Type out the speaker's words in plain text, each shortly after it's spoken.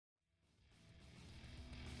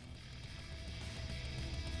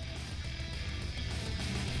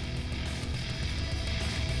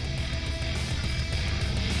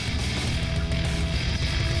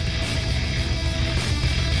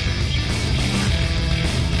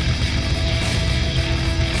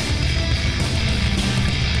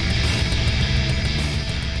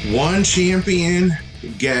One champion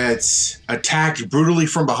gets attacked brutally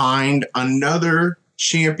from behind. Another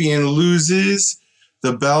champion loses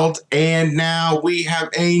the belt. And now we have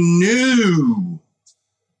a new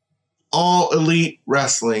All Elite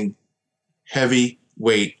Wrestling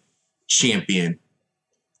heavyweight champion.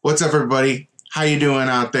 What's up, everybody? How you doing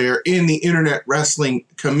out there in the internet wrestling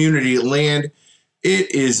community land?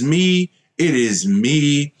 It is me,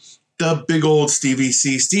 the big old Stevie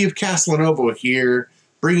C, Steve Castellanovo here,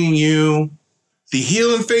 bringing you the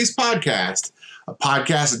Heel and Face Podcast, a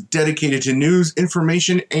podcast dedicated to news,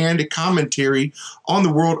 information, and commentary on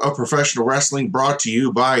the world of professional wrestling, brought to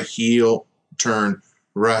you by Heel Turn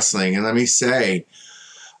Wrestling. And let me say,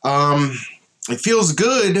 it feels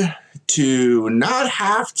good to not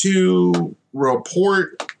have to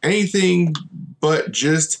report anything but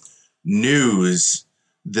just news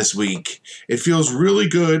this week. It feels really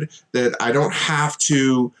good that I don't have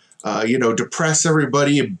to depress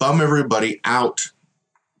everybody, bum everybody out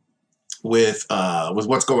with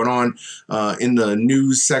what's going on in the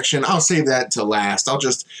news section. I'll save that to last.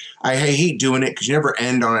 I hate doing it because you never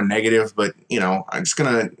end on a negative, but I'm just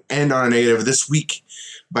gonna end on a negative this week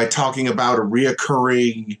by talking about a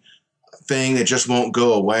reoccurring thing that just won't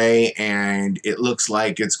go away, and it looks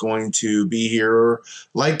like it's going to be here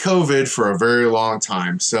like COVID for a very long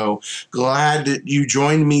time. So glad that you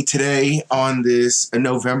joined me today on this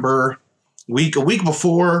November week, a week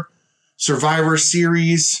before Survivor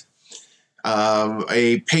Series,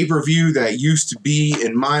 a pay-per-view that used to be,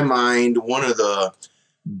 in my mind, one of the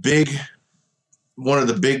big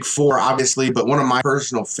four, obviously, but one of my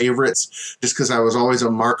personal favorites, just because I was always a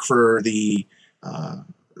mark for the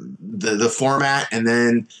format. And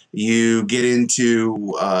then you get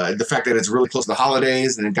into the fact that it's really close to the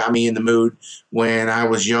holidays, and it got me in the mood when I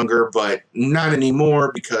was younger, but not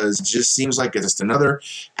anymore, because it just seems like it's just another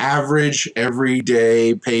average,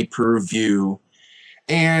 everyday pay-per-view.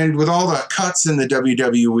 And with all the cuts in the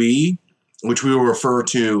WWE, which we will refer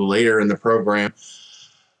to later in the program,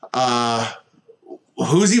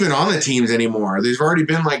 who's even on the teams anymore? There's already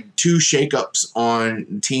been like 2 shakeups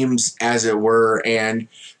on teams, as it were. And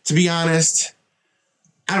to be honest,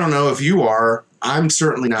 I don't know if you are. I'm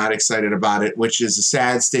certainly not excited about it, which is a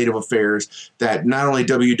sad state of affairs that not only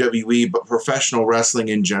WWE, but professional wrestling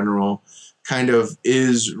in general kind of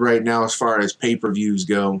is right now as far as pay-per-views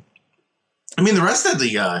go. I mean, the rest of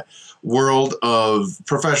the world of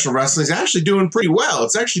professional wrestling is actually doing pretty well.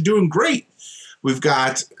 It's actually doing great. We've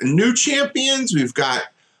got new champions. We've got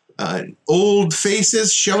old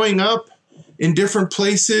faces showing up in different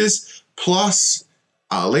places. Plus,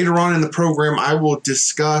 later on in the program, I will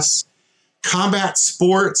discuss combat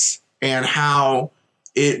sports and how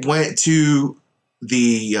it went to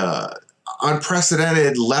the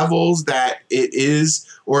unprecedented levels that it is,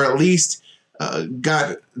 or at least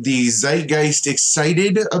got the zeitgeist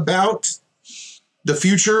excited about the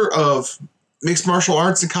future of mixed martial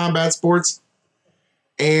arts and combat sports.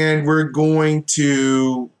 And we're going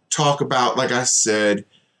to talk about, like I said,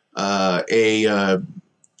 a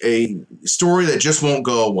story that just won't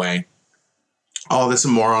go away. All this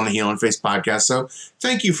and more on the Heel and Face Podcast. So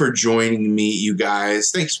thank you for joining me, you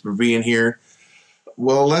guys. Thanks for being here.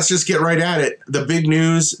 Well, let's just get right at it. The big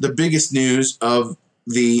news, the biggest news of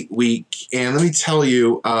the week. And let me tell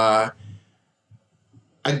you,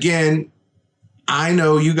 again, I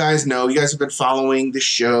know you guys have been following the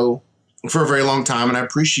show for a very long time, and I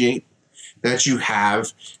appreciate that you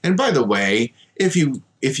have. And by the way, if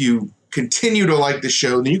you continue to like the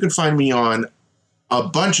show, then you can find me on a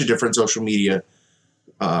bunch of different social media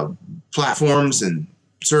platforms and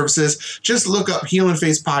services. Just look up Heel and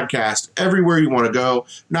Face Podcast everywhere you want to go.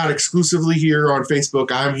 Not exclusively here on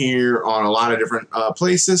Facebook. I'm here on a lot of different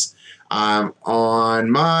places. I'm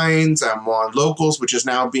on Minds. I'm on Locals, which is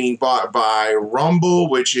now being bought by Rumble,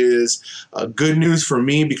 which is good news for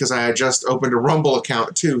me because I had just opened a Rumble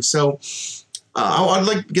account too. So I'd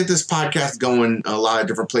like to get this podcast going a lot of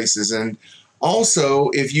different places. And also,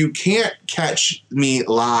 if you can't catch me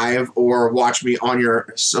live or watch me on your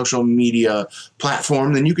social media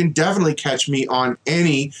platform, then you can definitely catch me on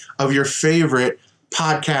any of your favorite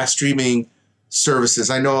podcast streaming services.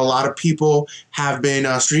 I know a lot of people have been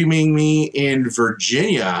streaming me in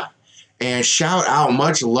Virginia, and shout out,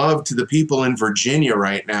 much love to the people in Virginia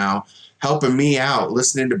right now, helping me out,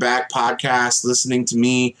 listening to back podcasts, listening to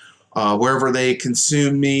me wherever they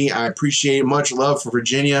consume me. I appreciate it. Much love for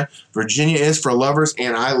Virginia. Virginia is for lovers,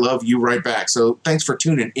 and I love you right back. So thanks for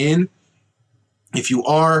tuning in. If you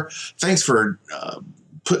are, thanks for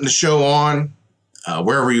putting the show on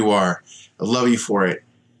wherever you are. I love you for it.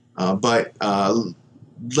 But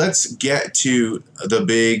let's get to the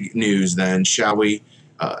big news then, shall we?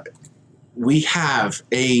 we have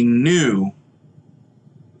a new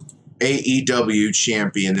AEW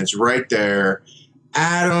champion. It's right there.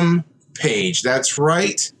 Adam Page. That's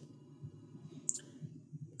right.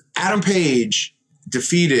 Adam Page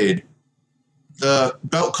defeated the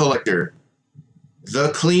belt collector,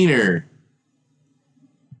 the cleaner,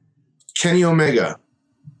 Kenny Omega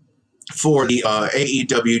for the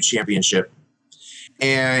AEW championship.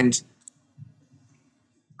 And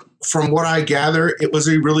from what I gather, it was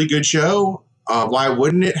a really good show. Why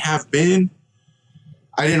wouldn't it have been?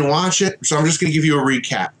 I didn't watch it, so I'm just going to give you a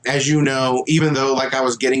recap. As you know, even though, like I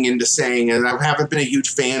was getting into saying, and I haven't been a huge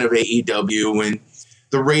fan of AEW, and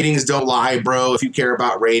the ratings don't lie, bro, if you care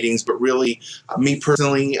about ratings. But really, me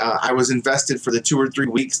personally, I was invested for the 2 or 3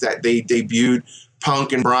 weeks that they debuted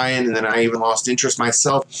Punk and Bryan, and then I even lost interest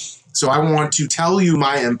myself. So I want to tell you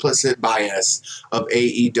my implicit bias of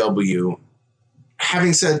AEW.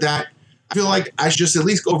 Having said that, I feel like I should just at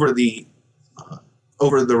least go over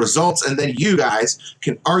the results, and then you guys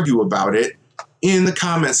can argue about it in the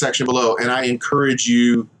comment section below, and I encourage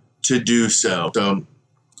you to do so. So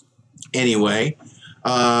anyway,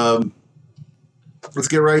 let's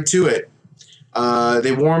get right to it.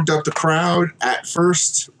 They warmed up the crowd at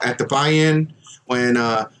first at the buy-in when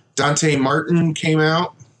Dante Martin came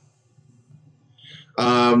out.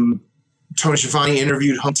 Tony Schiavone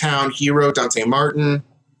interviewed hometown hero Dante Martin.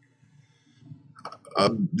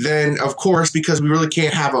 Then, of course, because we really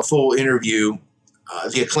can't have a full interview,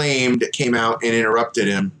 the Acclaimed came out and interrupted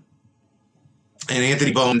him. And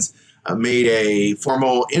Anthony Bowens made a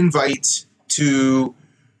formal invite to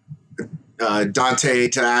Dante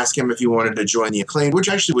to ask him if he wanted to join the Acclaimed, which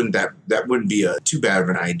actually wouldn't be too bad of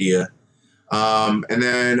an idea. And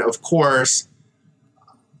then, of course,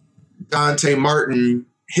 Dante Martin,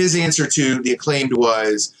 his answer to the Acclaimed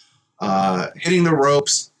was hitting the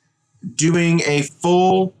ropes, doing a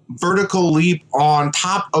full vertical leap on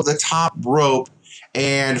top of the top rope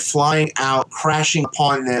and flying out, crashing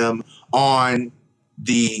upon them on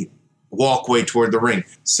the walkway toward the ring.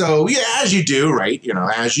 So, yeah, as you do, right?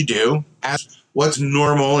 As you do, as what's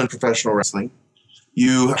normal in professional wrestling.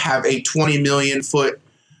 You have a 20 million foot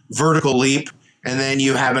vertical leap, and then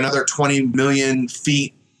you have another 20 million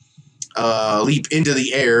feet leap into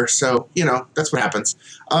the air. So, that's what happens.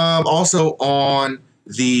 Also on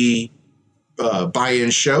the buy-in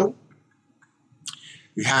show,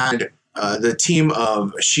 you had the team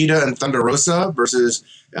of Shida and Thunder Rosa versus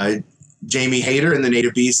Jamie Hayter and the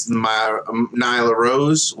Native Beast, Nyla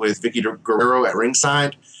Rose with Vicky Guerrero at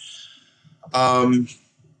ringside.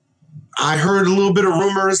 I heard a little bit of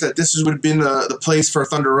rumors that this would have been the place for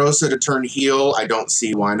Thunder Rosa to turn heel. I don't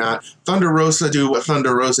see why not. Thunder Rosa do what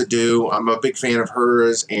Thunder Rosa do. I'm a big fan of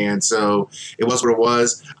hers, and so it was what it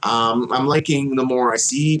was. I'm liking the more I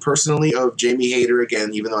see personally of Jamie Hayter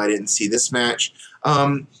again, even though I didn't see this match.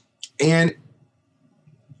 And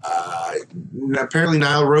apparently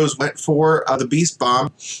Nyla Rose went for the Beast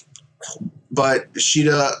Bomb, but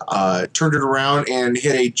Shida turned it around and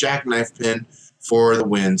hit a jackknife pin for the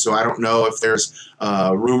win. So I don't know if there's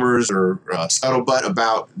rumors or scuttlebutt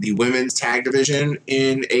about the women's tag division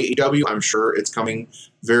in AEW. I'm sure it's coming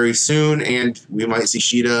very soon, and we might see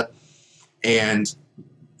Shida and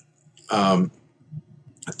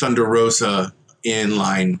Thunder Rosa in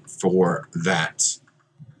line for that.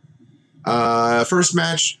 First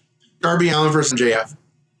match, Darby Allin versus MJF.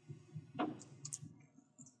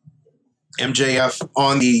 MJF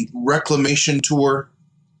on the Reclamation Tour.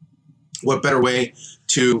 What better way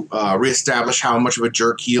to reestablish how much of a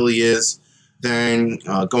jerk heel he is than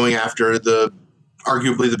going after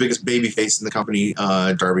arguably the biggest babyface in the company,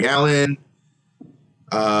 Darby Allin.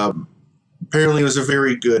 Apparently it was a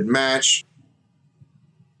very good match.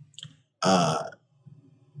 MJF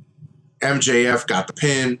got the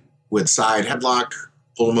pin with side headlock,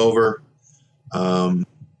 pulled him over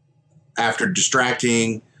after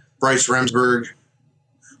distracting Bryce Remsburg,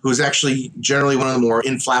 who's actually generally one of the more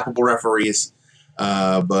inflappable referees.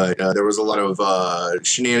 But there was a lot of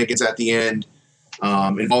shenanigans at the end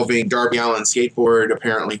involving Darby Allin's skateboard,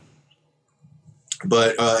 apparently.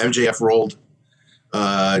 But MJF rolled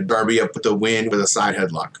Darby up with the win with a side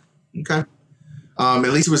headlock. Okay. At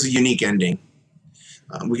least it was a unique ending.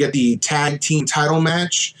 We get the tag team title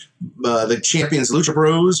match. The champions Lucha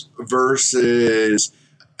Bros versus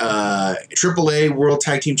AAA World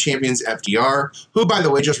Tag Team Champions FTR, who, by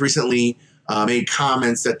the way, just recently made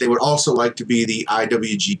comments that they would also like to be the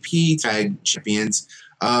IWGP Tag Champions.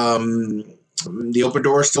 The open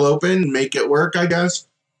door is still open. Make it work, I guess.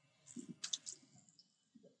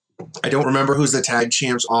 I don't remember who's the tag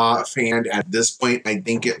champs offhand at this point. I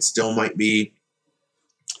think it still might be.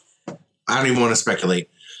 I don't even want to speculate.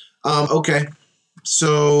 Okay.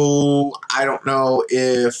 So I don't know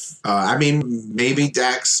if I mean maybe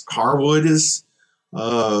Dax Harwood is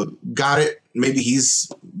got it. Maybe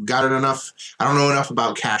he's got it enough. I don't know enough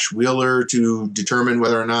about Cash Wheeler to determine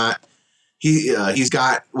whether or not he's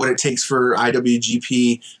got what it takes for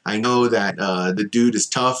IWGP. I know that the dude is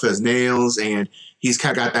tough as nails, and he's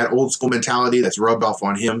kind of got that old school mentality that's rubbed off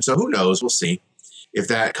on him. So who knows? We'll see if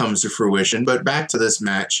that comes to fruition. But back to this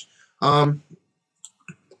match.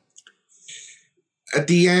 At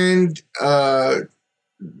the end,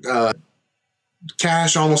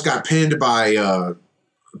 Cash almost got pinned by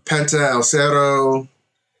Penta El Cerro,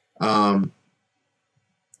 um,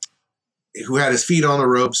 who had his feet on the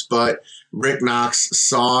ropes, but Rick Knox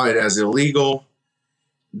saw it as illegal.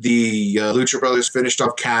 The Lucha Brothers finished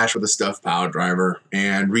off Cash with a stuffed power driver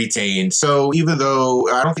and retained. So even though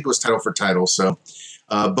I don't think it was title for title, so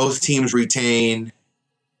both teams retain,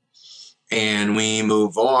 and we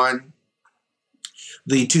move on.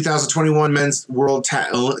 The 2021 Men's World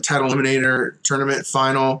Title Eliminator Tournament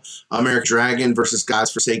Final, American Dragon versus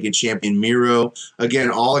God's Forsaken Champion Miro. Again,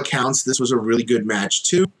 all accounts, this was a really good match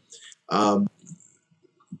too.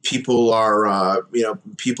 People are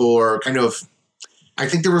kind of. I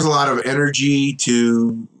think there was a lot of energy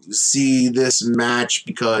to see this match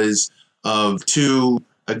because of two,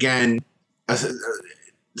 again,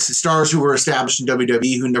 stars who were established in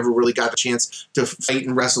WWE who never really got the chance to fight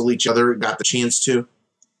and wrestle each other, got the chance to.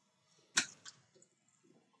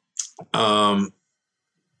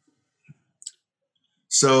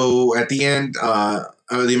 So at the end,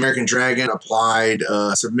 the American Dragon applied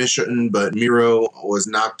a submission, but Miro was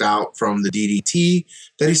knocked out from the DDT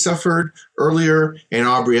that he suffered earlier, and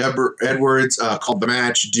Aubrey Edwards called the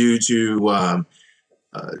match due to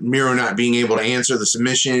Miro not being able to answer the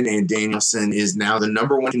submission, and Danielson is now the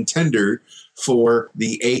 #1 contender for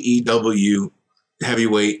the AEW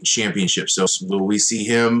Heavyweight Championship. So will we see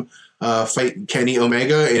him fight Kenny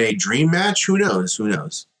Omega in a dream match? Who knows? Who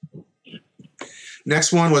knows?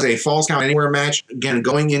 Next one was a Falls Count Anywhere match. Again,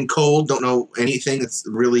 going in cold. Don't know anything that's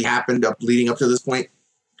really happened leading up to this point.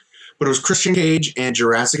 But it was Christian Cage and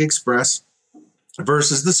Jurassic Express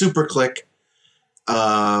versus the Super Click,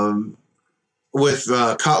 with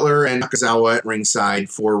Cutler and Nakazawa at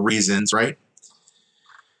ringside for reasons, right?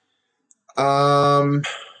 Adam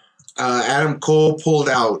Cole pulled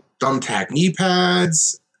out thumbtack knee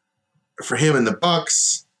pads for him and the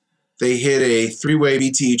Bucks. They hit a three-way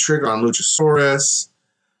BTE trigger on Luchasaurus.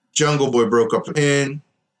 Jungle Boy broke up in.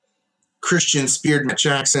 Christian speared Matt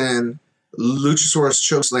Jackson. Luchasaurus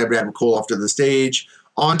chokeslammed Adam Cole off to the stage.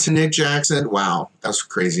 On to Nick Jackson. Wow, that was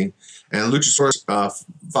crazy. And Luchasaurus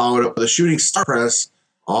followed up with a shooting star press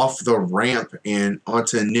off the ramp and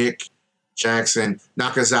onto Nick Jackson,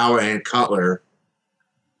 Nakazawa, and Cutler.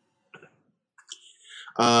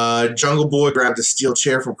 Jungle Boy grabbed a steel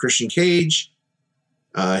chair from Christian Cage.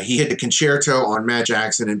 He hit the concerto on Matt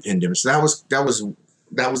Jackson and pinned him. So that was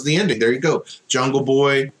the ending. There you go. Jungle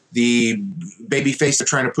Boy, the babyface they're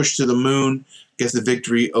trying to push to the moon, gets the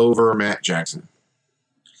victory over Matt Jackson.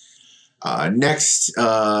 Next,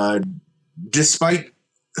 despite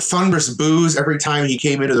thunderous boos every time he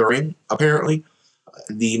came into the ring, apparently,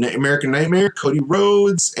 the American Nightmare, Cody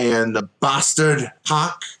Rhodes, and the Bastard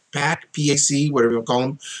Pac, PAC, whatever you call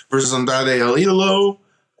him, versus Andrade El Idolo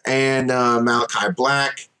and Malachi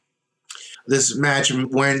Black. This match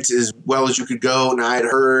went as well as you could go, and I had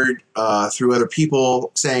heard through other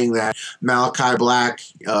people saying that Malachi Black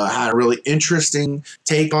had a really interesting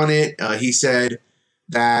take on it. He said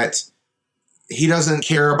that he doesn't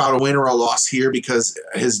care about a win or a loss here because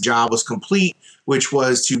his job was complete, which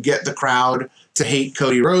was to get the crowd to hate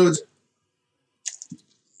Cody Rhodes.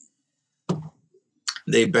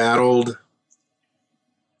 They battled.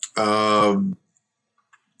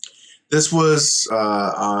 This was,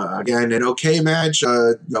 again, an okay match.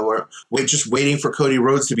 We're just waiting for Cody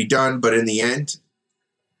Rhodes to be done, but in the end,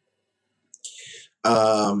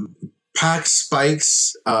 Pac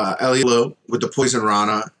spikes Elio with the Poison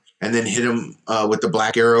Rana and then hit him with the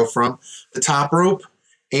Black Arrow from the top rope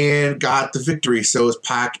and got the victory. So it was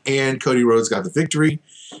Pac and Cody Rhodes got the victory.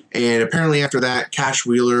 And apparently after that, Cash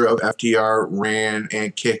Wheeler of FTR ran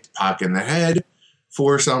and kicked Pac in the head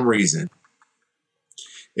for some reason.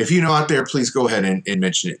 If you know out there, please go ahead and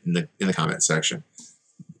mention it in the comment section.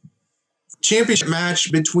 Championship match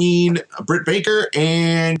between Britt Baker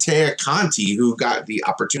and Taya Conti, who got the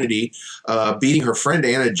opportunity beating her friend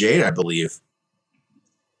Anna Jade, I believe.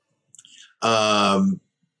 Fozzie's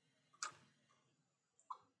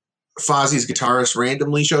guitarist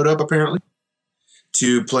randomly showed up, apparently,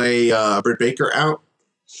 to play Britt Baker out.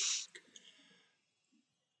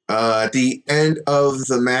 At the end of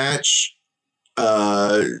the match,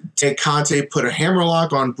 Tay Conti put a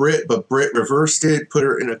hammerlock on Britt, but Britt reversed it, put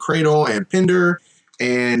her in a cradle, and pinned her.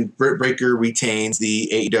 And Britt Baker retains the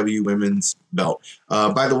AEW Women's Belt.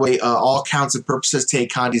 By the way, all counts and purposes, Tay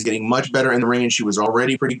Conti is getting much better in the ring, and she was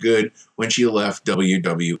already pretty good when she left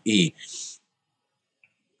WWE.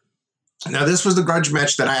 Now, this was the grudge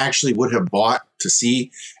match that I actually would have bought to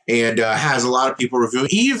see, and has a lot of people reviewing.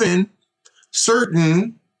 Even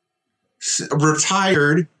certain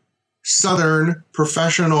retired Southern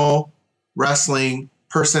professional wrestling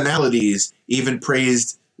personalities even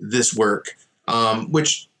praised this work.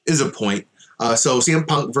 Which is a point. So CM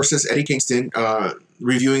Punk versus Eddie Kingston,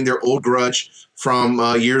 reviewing their old grudge from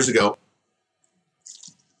years ago,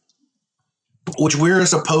 which we're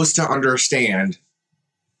supposed to understand,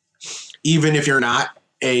 even if you're not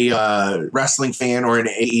a wrestling fan or an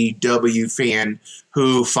AEW fan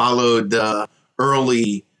who followed the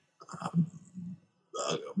early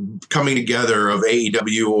coming together of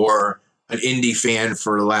AEW or an indie fan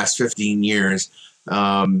for the last 15 years.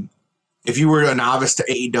 If you were a novice to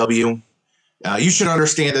AEW, you should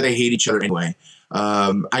understand that they hate each other anyway.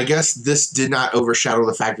 I guess this did not overshadow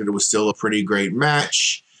the fact that it was still a pretty great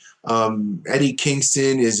match. Eddie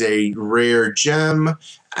Kingston is a rare gem.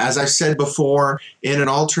 As I've said before, in an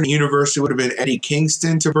alternate universe, it would have been Eddie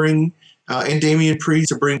Kingston to bring, and Damian Priest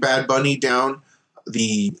to bring Bad Bunny down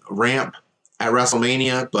the ramp at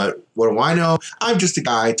WrestleMania. But what do I know? I'm just a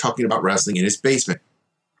guy talking about wrestling in his basement.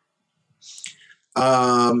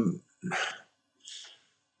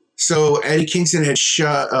 So Eddie Kingston had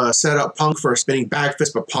set up Punk for a spinning back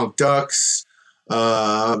fist, but Punk ducks.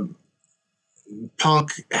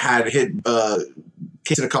 Punk had hit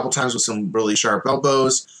Kingston a couple times with some really sharp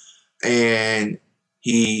elbows, and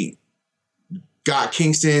he got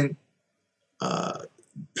Kingston,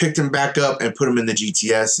 picked him back up, and put him in the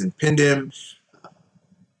GTS and pinned him.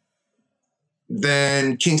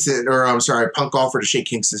 Then Punk offered to shake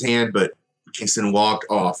Kingston's hand, but Kingston walked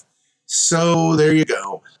off. So there you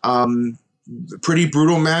go. Pretty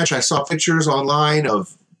brutal match. I saw pictures online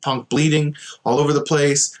of Punk bleeding all over the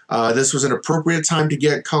place. This was an appropriate time to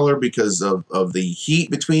get color because of the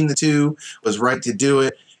heat between the two. Was right to do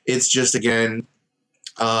it. It's just, again,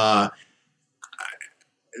 the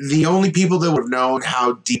only people that would have known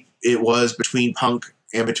how deep it was between Punk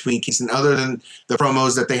and between Kingston, other than the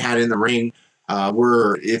promos that they had in the ring,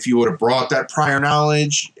 were, if you would have brought that prior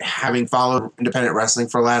knowledge, having followed independent wrestling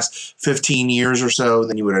for the last 15 years or so,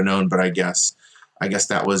 then you would have known. But I guess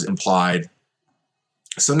that was implied.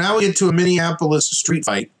 So now we get to a Minneapolis street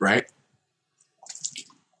fight, right?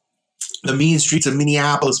 The mean streets of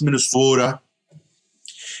Minneapolis, Minnesota.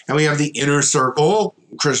 And we have the Inner Circle,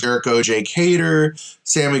 Chris Jericho, Jake Hader,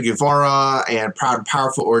 Sammy Guevara, and Proud and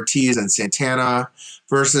Powerful Ortiz and Santana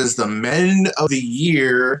versus the Men of the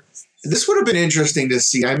Year. This would have been interesting to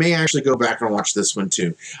see. I may actually go back and watch this one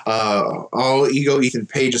too. All Ego, Ethan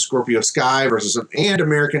Page, and Scorpio Sky versus and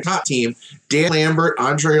American Top Team, Dan Lambert,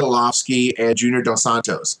 Andre Arlovsky, and Junior Dos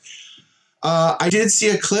Santos. I did see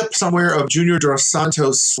a clip somewhere of Junior Dos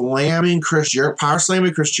Santos slamming power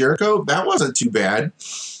slamming Chris Jericho. That wasn't too bad.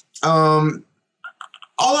 All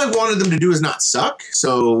I wanted them to do is not suck.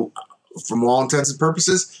 So, from all intents and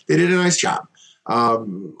purposes, they did a nice job.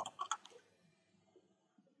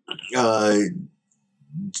 At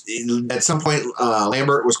some point,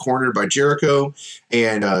 Lambert was cornered by Jericho,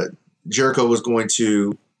 and Jericho was going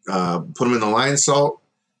to put him in the lionsault,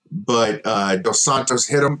 but Dos Santos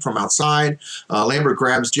hit him from outside. Lambert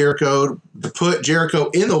grabs Jericho to put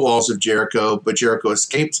Jericho in the walls of Jericho, but Jericho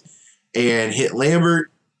escaped and hit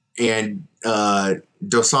Lambert and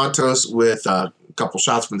Dos Santos with a couple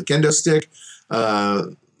shots from the kendo stick.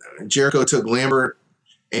 Jericho took Lambert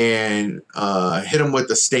and hit him with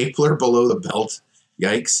the stapler below the belt.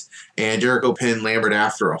 Yikes. And Jericho pinned Lambert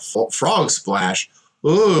after a frog splash.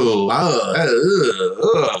 Ooh.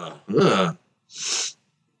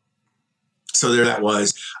 So there that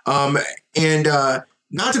was. And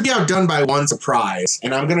not to be outdone by one surprise,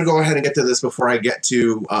 and I'm going to go ahead and get to this before I get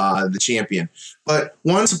to the champion, but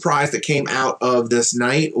one surprise that came out of this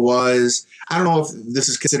night was, I don't know if this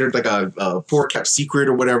is considered like a poor kept secret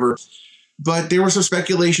or whatever, but there was some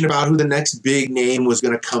speculation about who the next big name was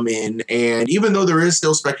going to come in. And even though there is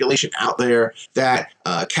still speculation out there that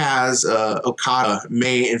Kaz Okada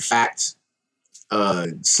may, in fact,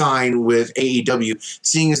 sign with AEW,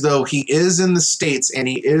 seeing as though he is in the States and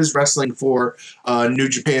he is wrestling for New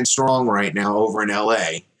Japan Strong right now over in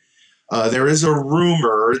LA. there is a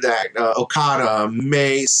rumor that Okada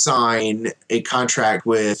may sign a contract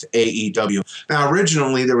with AEW. Now,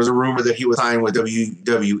 originally, there was a rumor that he would sign with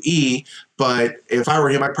WWE, but if I were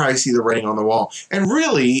him, I'd probably see the writing on the wall. And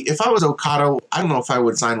really, if I was Okada, I don't know if I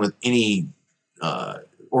would sign with any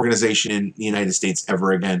organization in the United States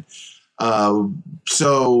ever again.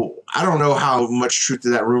 So I don't know how much truth to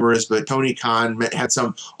that rumor is, but Tony Khan had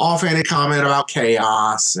some offhanded comment about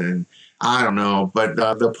chaos, and I don't know. But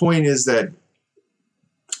the point is that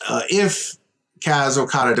if Kaz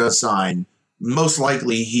Okada does sign, most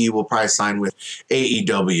likely he will probably sign with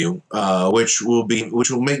AEW, which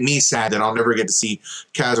will make me sad that I'll never get to see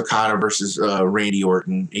Kaz Okada versus Randy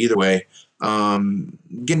Orton. Either way.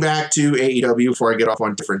 Getting back to AEW before I get off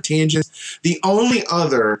on different tangents, the only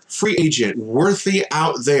other free agent worthy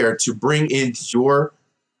out there to bring into your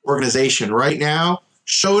organization right now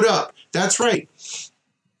showed up. That's right.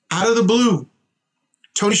 Out of the blue,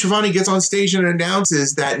 Tony Schiavone gets on stage and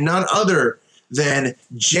announces that none other than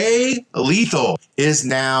Jay Lethal is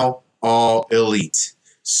now All Elite.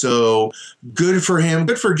 So good for him.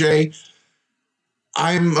 Good for Jay.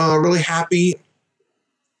 I'm really happy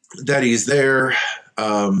that he's there,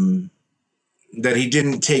 that he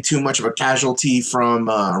didn't take too much of a casualty from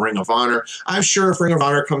Ring of Honor. I'm sure if Ring of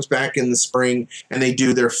Honor comes back in the spring and they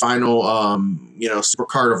do their final,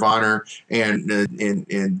 Supercard of Honor and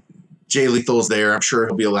Jay Lethal's there, I'm sure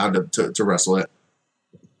he'll be allowed to wrestle it.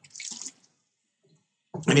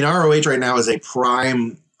 I mean, ROH right now is a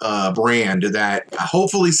prime brand that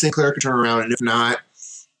hopefully Sinclair can turn around, and if not,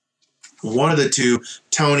 one of the two,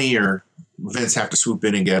 Tony or Vince, have to swoop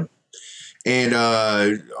in and get him. And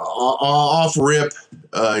off rip,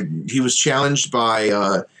 he was challenged by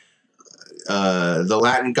the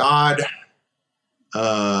Latin God,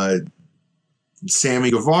 Sammy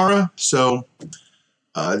Guevara. So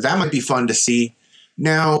that might be fun to see.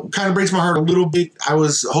 Now, kind of breaks my heart a little bit. I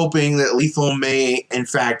was hoping that Lethal may, in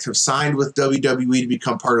fact, have signed with WWE to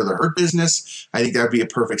become part of the Hurt Business. I think that would be a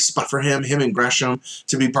perfect spot for him and Gresham,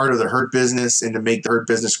 to be part of the Hurt Business and to make the Hurt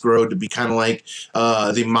Business grow to be kind of like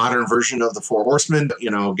the modern version of the Four Horsemen. You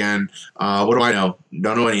know, again, what do I know?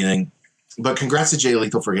 Don't know anything. But congrats to Jay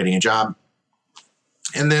Lethal for getting a job.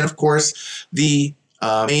 And then, of course, the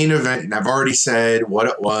main event, and I've already said what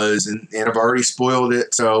it was, and I've already spoiled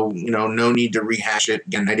it, so, no need to rehash it.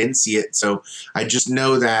 Again, I didn't see it, so I just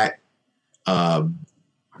know that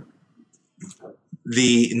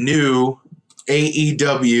the new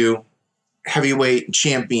AEW heavyweight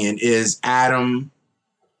champion is Adam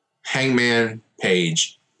Hangman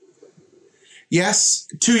Page. Yes,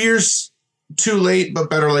 2 years too late, but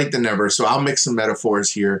better late than never, so I'll mix some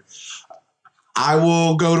metaphors here. I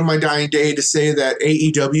will go to my dying day to say that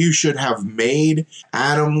AEW should have made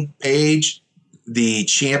Adam Page the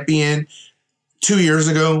champion 2 years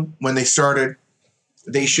ago when they started.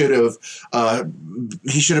 They should have,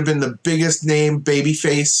 he should have been the biggest name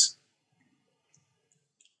babyface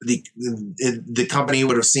the company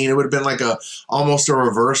would have seen. It would have been like almost a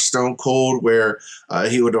reverse Stone Cold, where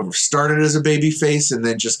he would have started as a babyface and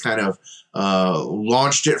then just kind of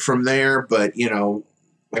launched it from there. But,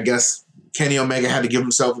 I guess Kenny Omega had to give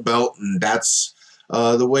himself a belt, and that's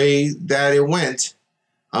the way that it went.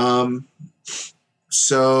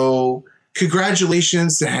 So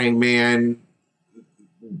congratulations to Hangman.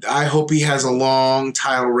 I hope he has a long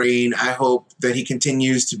title reign. I hope that he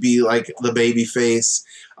continues to be like the babyface.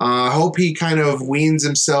 I hope he kind of weans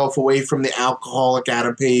himself away from the alcoholic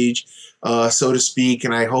Adam Page, so to speak,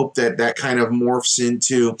 and I hope that kind of morphs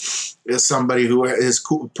into somebody who has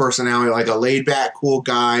cool personality, like a laid-back, cool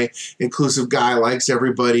guy, inclusive guy, likes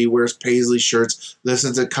everybody, wears Paisley shirts,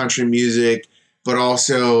 listens to country music, but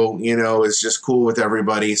also, is just cool with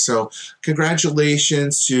everybody. So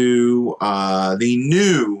congratulations to the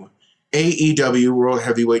new AEW World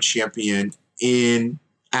Heavyweight Champion in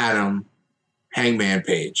Adam Hangman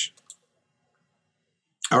Page.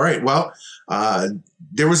 All right, well,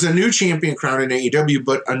 there was a new champion crowned in AEW,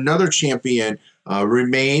 but another champion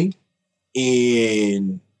remained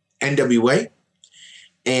in NWA.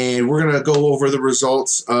 And we're going to go over the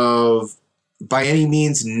results of By Any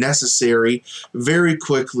Means Necessary very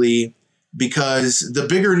quickly, because the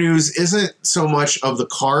bigger news isn't so much of the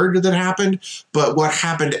card that happened, but what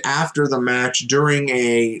happened after the match during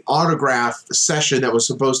a autograph session that was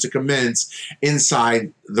supposed to commence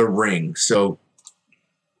inside the ring. So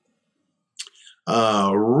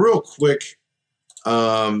real quick,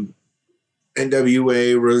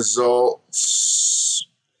 NWA results.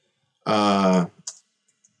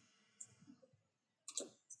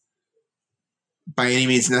 By Any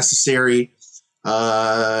Means Necessary.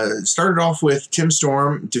 Started off with Tim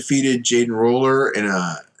Storm defeated Jaden Roller in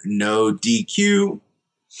a no DQ.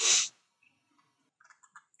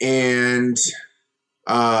 And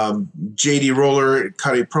JD Roller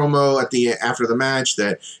cut a promo after the match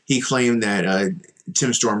that he claimed that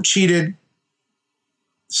Tim Storm cheated.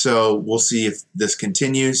 So we'll see if this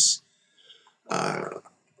continues.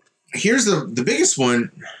 Here's the biggest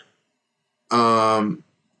one.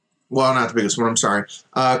 Well, not the biggest one. I'm sorry.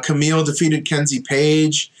 Camille defeated Kenzie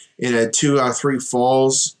Page in a 2 out of 3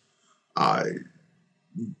 falls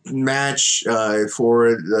match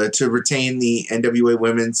to retain the NWA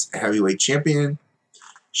Women's Heavyweight Championship.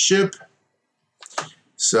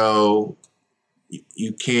 So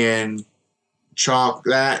you can chalk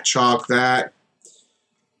that.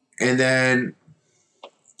 And then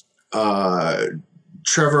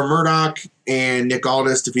Trevor Murdoch and Nick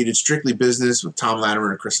Aldis defeated Strictly Business with Tom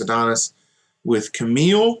Latimer and Chris Adonis with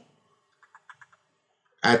Camille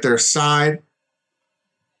at their side.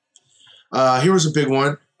 Here was a big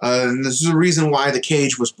one. And this is the reason why the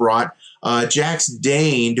cage was brought. Jax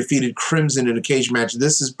Dane defeated Crimson in a cage match.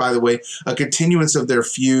 This is, by the way, a continuance of their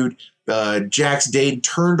feud. Jax Dane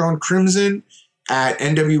turned on Crimson at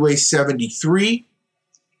NWA 73,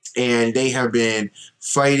 and they have been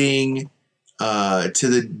fighting to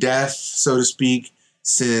the death, so to speak,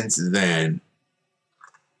 since then.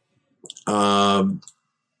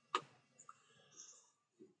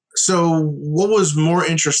 So what was more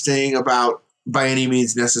interesting about By Any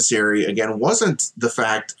Means Necessary, again, wasn't the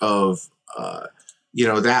fact of,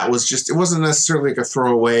 that was just, it wasn't necessarily like a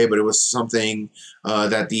throwaway, but it was something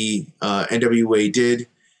that the NWA did.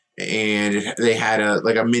 And they had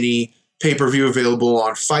a mini pay-per-view available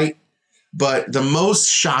on Fight. But the most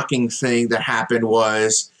shocking thing that happened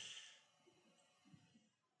was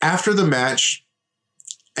after the match,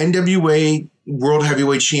 NWA World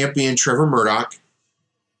Heavyweight Champion Trevor Murdoch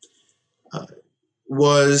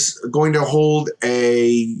was going to hold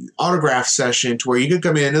a autograph session to where you could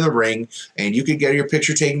come into the ring and you could get your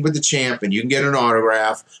picture taken with the champ and you can get an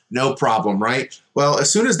autograph, no problem, right? Well, as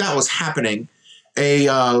soon as that was happening, a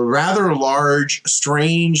rather large,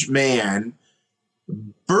 strange man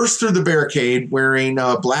burst through the barricade wearing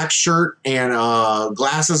a black shirt and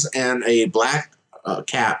glasses and a black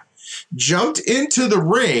cap, jumped into the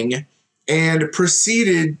ring and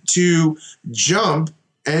proceeded to jump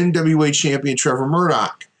NWA champion Trevor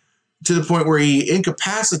Murdoch to the point where he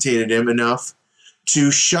incapacitated him enough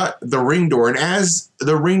to shut the ring door. And as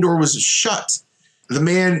the ring door was shut, the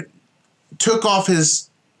man took off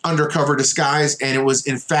his undercover disguise, and it was,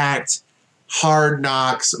 in fact, Hard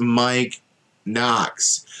Knocks Mike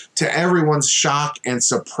Knox, to everyone's shock and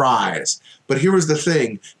surprise. But here was the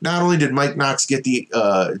thing. Not only did Mike Knox get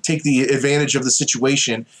take the advantage of the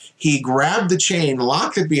situation, he grabbed the chain,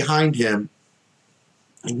 locked it behind him,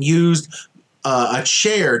 and used a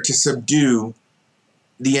chair to subdue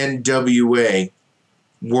the NWA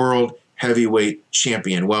World Heavyweight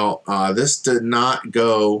Champion. Well, this did not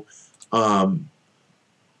go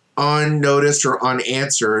unnoticed or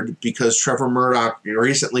unanswered, because Trevor Murdoch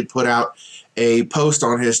recently put out a post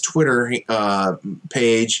on his Twitter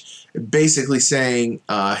page basically saying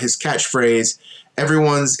his catchphrase,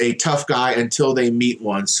 "Everyone's a tough guy until they meet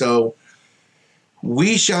one." So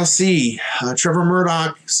we shall see. Trevor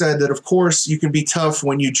Murdoch said that, of course, you can be tough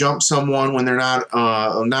when you jump someone when they're not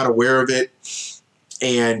aware of it,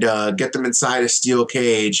 and get them inside a steel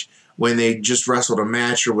cage when they just wrestled a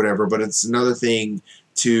match or whatever. But it's another thing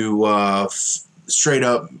to straight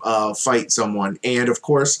up fight someone. And, of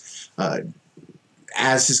course,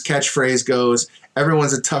 as his catchphrase goes,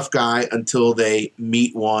 everyone's a tough guy until they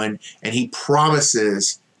meet one. And he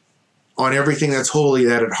promises on everything that's holy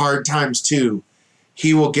that at hard times, too,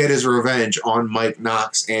 he will get his revenge on Mike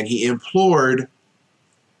Knox. And he implored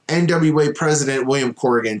NWA President William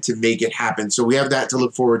Corgan to make it happen. So we have that to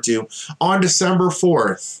look forward to. On December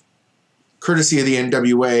 4th, courtesy of the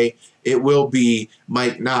NWA, it will be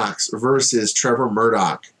Mike Knox versus Trevor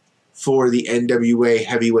Murdoch for the NWA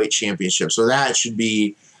Heavyweight Championship. So that should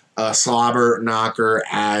be a slobber knocker,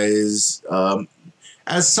 as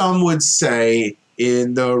some would say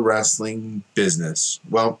in the wrestling business.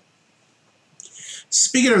 Well,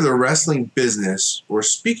 speaking of the wrestling business, or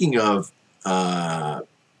speaking of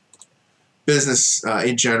business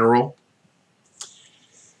in general,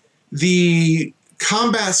 the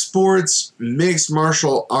combat sports mixed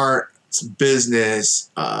martial arts business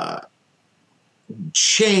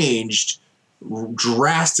changed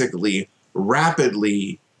drastically,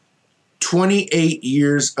 rapidly, 28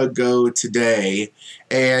 years ago today.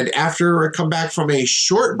 And after I come back from a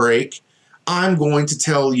short break, I'm going to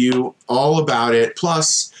tell you all about it.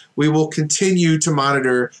 Plus, we will continue to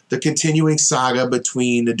monitor the continuing saga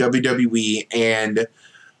between the WWE and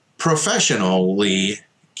professionally,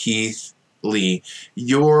 Keith Lee.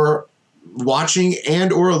 You're watching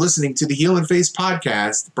and or listening to the Heel and Face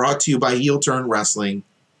podcast brought to you by Heel Turn Wrestling.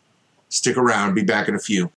 Stick around. Be back in a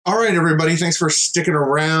few. All right, everybody. Thanks for sticking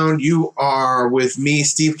around. You are with me,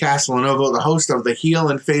 Steve Castellanovo, the host of the Heel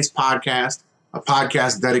and Face podcast, a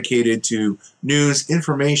podcast dedicated to news,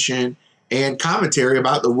 information, and commentary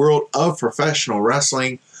about the world of professional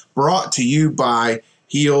wrestling, brought to you by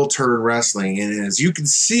Heel Turn Wrestling. And as you can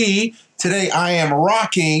see, today I am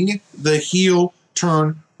rocking the Heel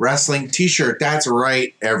Turn Wrestling t-shirt. That's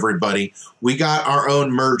right, everybody. We got our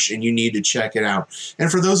own merch, and you need to check it out.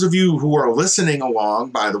 And for those of you who are listening along,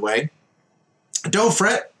 by the way, don't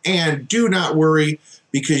fret and do not worry,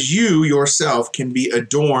 because you yourself can be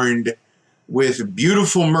adorned with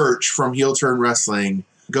beautiful merch from Heel Turn Wrestling.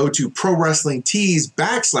 Go to Pro Wrestling Tees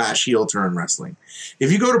 /Heel Turn Wrestling.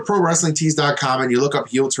 If you go to ProWrestlingTees.com and you look up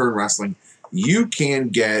Heel Turn Wrestling, you can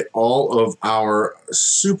get all of our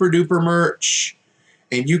super duper merch,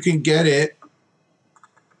 and you can get it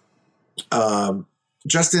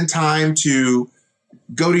just in time to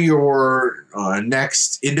go to your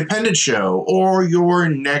next independent show or your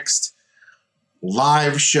next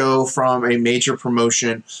live show from a major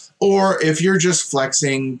promotion. Or if you're just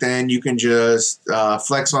flexing, then you can just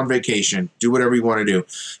flex on vacation. Do whatever you want to do.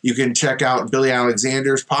 You can check out Billy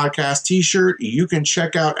Alexander's podcast t-shirt. You can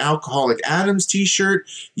check out Alcoholic Adam's t-shirt.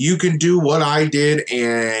 You can do what I did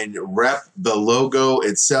and rep the logo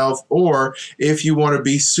itself. Or if you want to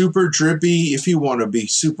be super drippy, if you want to be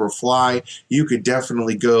super fly, you could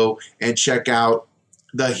definitely go and check out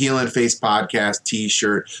the Heel and Face podcast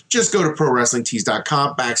t-shirt. Just go to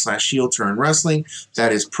ProWrestlingTees.com /Heel Turn Wrestling.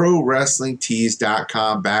 That is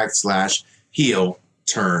ProWrestlingTees.com /Heel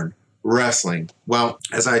Turn Wrestling. Well,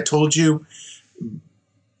 as I told you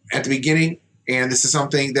at the beginning, and this is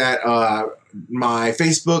something that my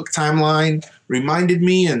Facebook timeline reminded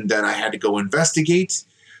me and that I had to go investigate,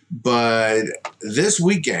 but this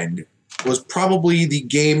weekend was probably the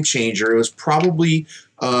game changer. It was probably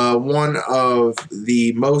one of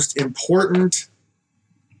the most important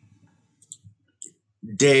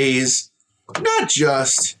days, not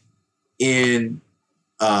just in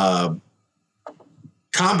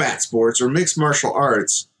combat sports or mixed martial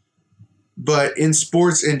arts, but in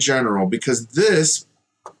sports in general, because this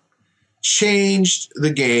changed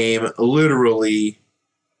the game literally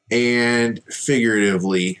and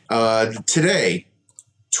figuratively. Today,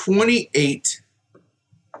 28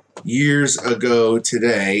 years ago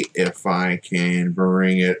today, if I can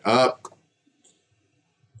bring it up,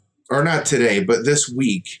 or not today, but this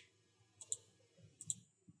week,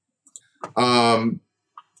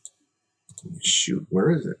 shoot,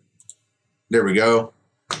 where is it? There we go.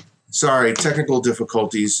 Sorry, technical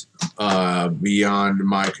difficulties beyond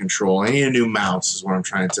my control. I need a new mouse is what I'm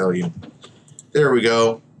trying to tell you. There we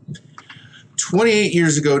go. 28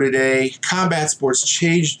 years ago today, combat sports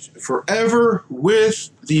changed forever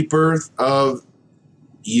with the birth of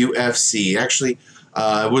UFC. Actually,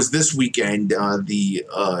 it was this weekend, the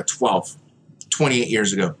 12th, 28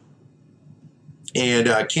 years ago. And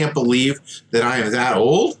I can't believe that I am that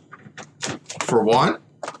old, for one.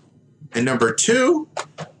 And number two,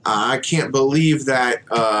 I can't believe that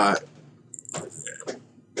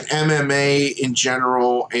MMA in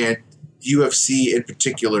general and UFC in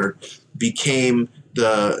particular became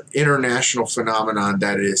the international phenomenon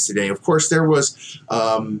that it is today. Of course, there was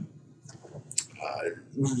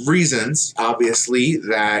reasons, obviously,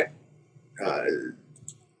 that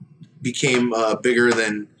became bigger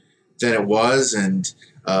than it was, and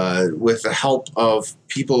with the help of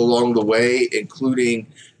people along the way, including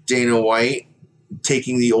Dana White,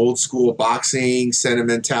 taking the old school boxing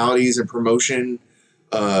sentimentalities and promotion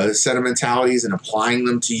sentimentalities and applying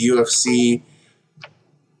them to UFC.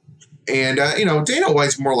 And, Dana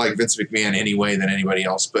White's more like Vince McMahon anyway than anybody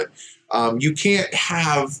else. But you can't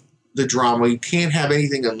have the drama. You can't have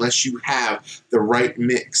anything unless you have the right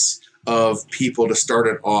mix of people to start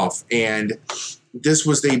it off. And this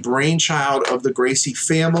was the brainchild of the Gracie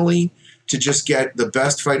family to just get the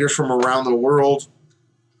best fighters from around the world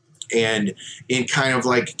and in kind of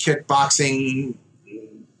like kickboxing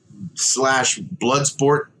 / blood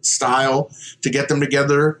sport style to get them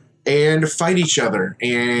together and fight each other.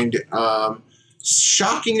 And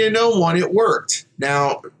shocking to no one, it worked.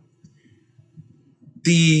 Now,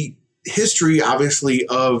 the history, obviously,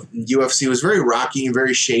 of UFC was very rocky and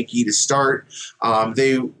very shaky to start.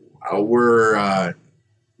 They weren't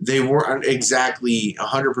exactly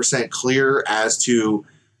 100% clear as to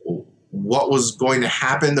what was going to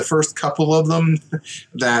happen. The first couple of them,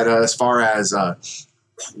 that as far as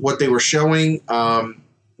what they were showing,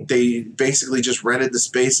 They basically just rented the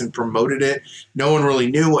space and promoted it. No one really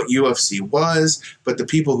knew what UFC was, but the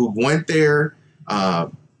people who went there,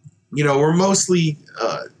 were mostly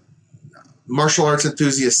martial arts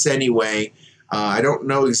enthusiasts anyway. I don't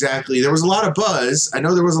know exactly. There was a lot of buzz. I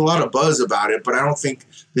know there was a lot of buzz about it, but I don't think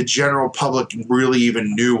the general public really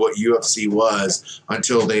even knew what UFC was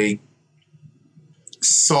until they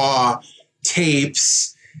saw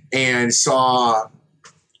tapes and saw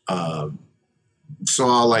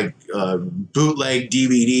bootleg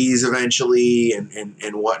DVDs eventually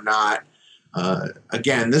and whatnot.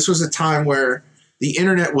 Again, this was a time where the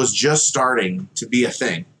internet was just starting to be a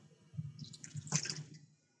thing.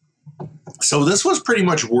 So this was pretty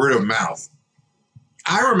much word of mouth.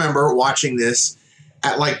 I remember watching this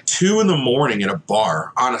at like 2 in the morning at a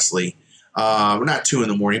bar, honestly. Not 2 in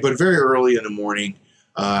the morning, but very early in the morning.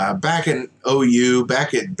 Back in OU,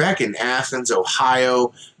 back in Athens,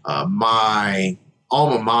 Ohio, my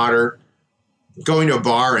alma mater, going to a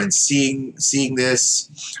bar and seeing this.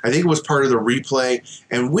 I think it was part of the replay.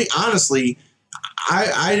 And we honestly,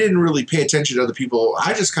 I didn't really pay attention to other people.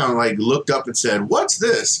 I just kind of like looked up and said, what's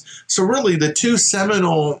this? So really the two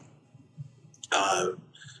seminal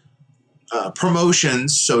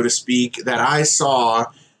promotions, so to speak, that I saw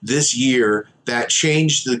this year that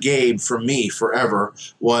changed the game for me forever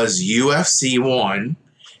was UFC 1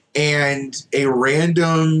 and a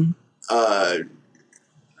random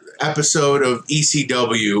episode of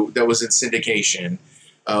ECW that was in syndication,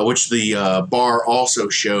 which the bar also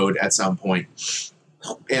showed at some point.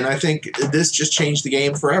 And I think this just changed the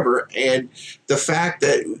game forever. And the fact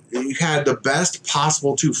that you had the best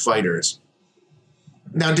possible two fighters.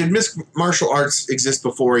 Now, did mixed martial arts exist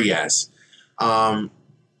before? Yes. You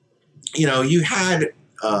had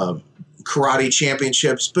karate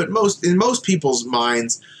championships, but in most people's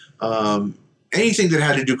minds, anything that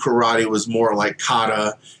had to do karate was more like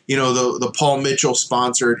kata. The Paul Mitchell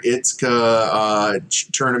sponsored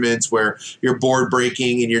ITSCA tournaments where you're board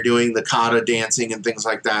breaking and you're doing the kata dancing and things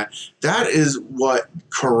like that. That is what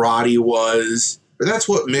karate was. Or that's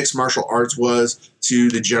what mixed martial arts was to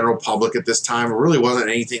the general public at this time. It really wasn't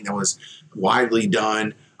anything that was widely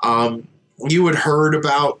done. You had heard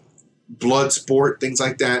about blood sport, things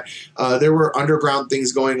like that. There were underground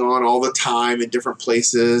things going on all the time in different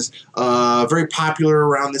places. Very popular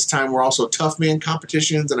around this time were also tough man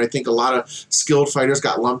competitions, and I think a lot of skilled fighters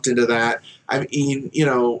got lumped into that. I mean,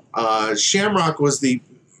 Shamrock was the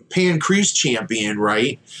Pan Crease champion,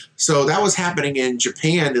 right? So that was happening in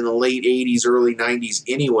Japan in the late 80s, early 90s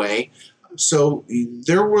anyway. So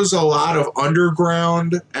there was a lot of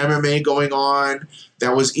underground MMA going on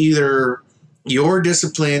that was either your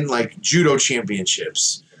discipline, like judo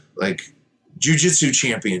championships, like jiu-jitsu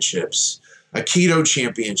championships, aikido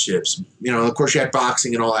championships. Of course, you had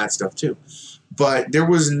boxing and all that stuff too. But there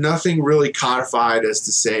was nothing really codified as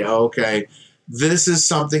to say, oh, okay, this is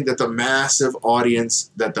something that the massive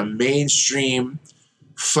audience, that the mainstream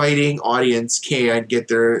fighting audience can get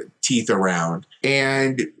their teeth around.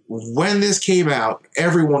 And when this came out,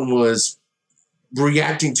 everyone was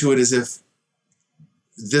reacting to it as if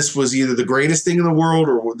this was either the greatest thing in the world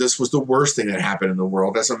or this was the worst thing that happened in the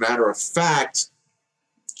world. As a matter of fact,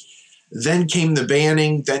 then came the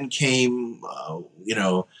banning. Then came,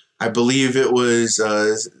 I believe it was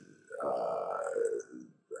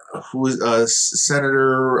who was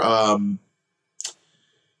Senator.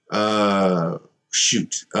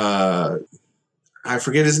 I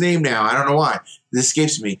forget his name now. I don't know why. This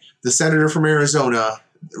escapes me. The senator from Arizona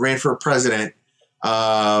ran for president.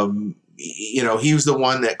 He was the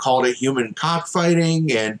one that called it human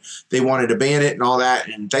cockfighting, and they wanted to ban it and all that.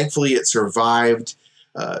 And thankfully, it survived.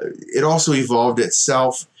 It also evolved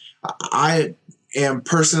itself. I am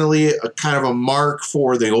personally a kind of a mark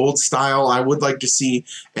for the old style. I would like to see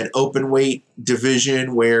an open weight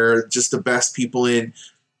division where just the best people in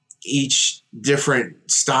each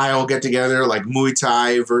different style get together, like Muay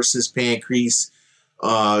Thai versus Pan Crease,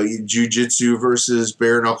 Jiu-Jitsu versus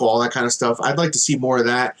bare knuckle, all that kind of stuff. I'd like to see more of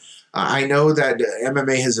that. I know that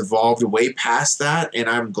MMA has evolved way past that, and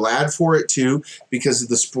I'm glad for it too, because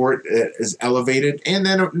the sport is elevated. And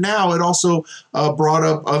then now it also brought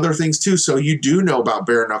up other things too. So you do know about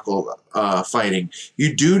bare knuckle fighting.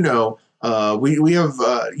 You do know we have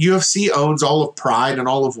UFC owns all of Pride and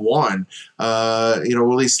all of One. At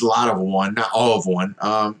least a lot of One, not all of One.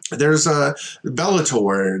 There's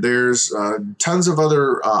Bellator. There's tons of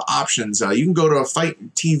other options. You can go to a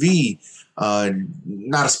Fight TV.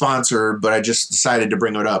 Not a sponsor, but I just decided to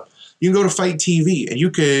bring it up. You can go to Fight TV and you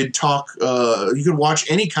could talk, you could watch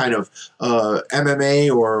any kind of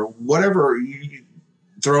MMA or whatever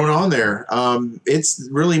thrown on there. It's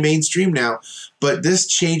really mainstream now, but this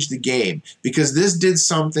changed the game because this did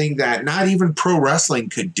something that not even pro wrestling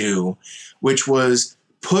could do, which was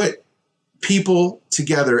put people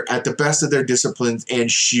together at the best of their disciplines and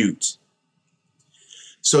shoot.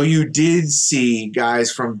 So you did see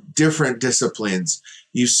guys from different disciplines.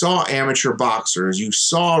 You saw amateur boxers, you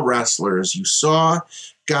saw wrestlers, you saw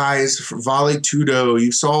guys from Vale Tudo,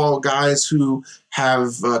 you saw guys who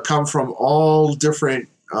have come from all different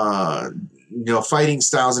fighting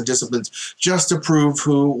styles and disciplines just to prove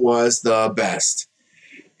who was the best.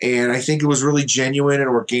 And I think it was really genuine and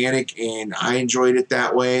organic, and I enjoyed it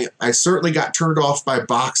that way. I certainly got turned off by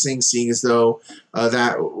boxing, seeing as though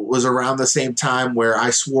that was around the same time where I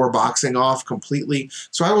swore boxing off completely.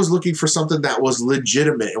 So I was looking for something that was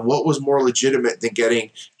legitimate, and what was more legitimate than getting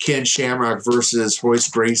Ken Shamrock versus Royce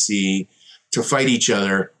Gracie to fight each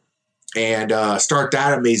other and start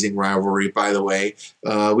that amazing rivalry. By the way,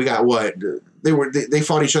 we got what they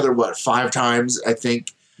fought each other 5 times, I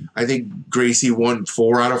think. I think Gracie won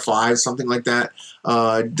 4 out of 5, something like that.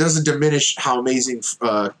 Doesn't diminish how amazing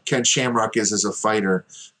Ken Shamrock is as a fighter,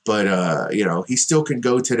 but he still can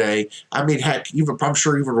go today. I mean, heck, I'm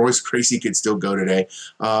sure even Royce Gracie could still go today.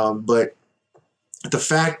 But the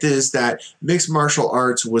fact is that mixed martial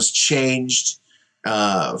arts was changed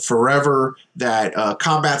forever, that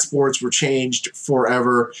combat sports were changed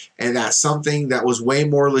forever, and that something that was way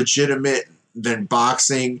more legitimate than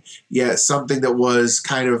boxing, yet something that was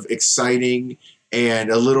kind of exciting and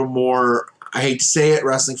a little more, I hate to say it,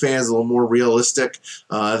 wrestling fans, a little more realistic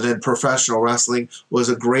than professional wrestling, was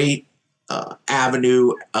a great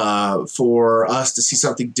avenue for us to see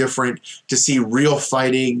something different, to see real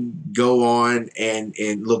fighting go on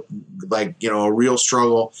and look like, a real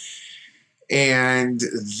struggle. And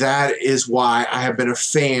that is why I have been a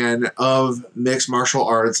fan of mixed martial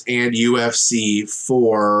arts and UFC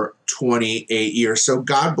for 28 years. So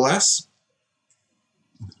God bless.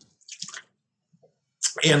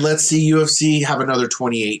 And let's see UFC have another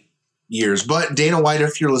 28 years. But Dana White,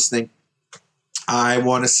 if you're listening, I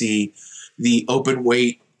want to see the open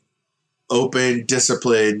weight, open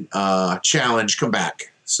discipline challenge come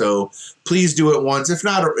back. So please do it once. If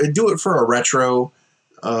not, do it for a retro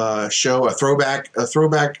show. A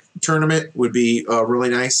throwback tournament would be really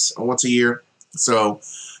nice once a year. So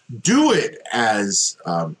do it, as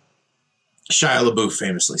Shia LaBeouf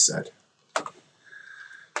famously said.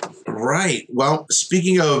 Right. Well,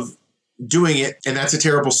 speaking of doing it, and that's a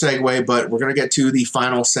terrible segue, but we're going to get to the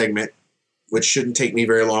final segment, which shouldn't take me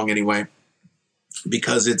very long anyway,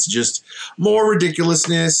 because it's just more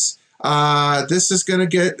ridiculousness. This is going to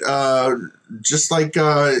get, just like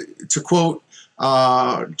to quote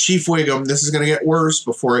Chief Wiggum, this is going to get worse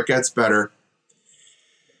before it gets better.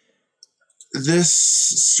 This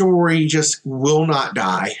story just will not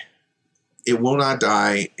die. It will not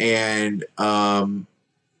die, and I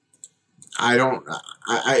don't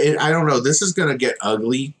know. This is going to get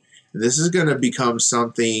ugly. This is going to become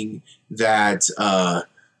something that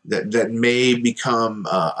that may become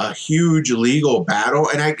a huge legal battle,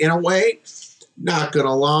 and in a way, not going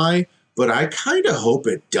to lie, but I kind of hope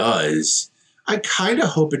it does.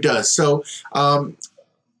 So,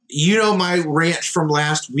 my rant from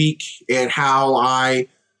last week and how I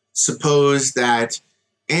suppose that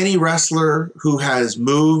any wrestler who has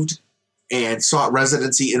moved and sought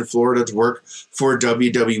residency in Florida to work for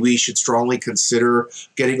WWE should strongly consider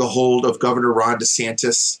getting a hold of Governor Ron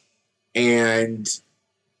DeSantis and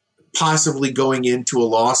possibly going into a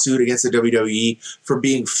lawsuit against the WWE for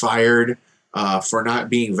being fired for not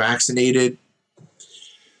being vaccinated.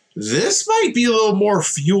 This might be a little more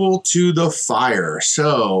fuel to the fire.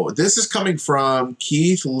 So this is coming from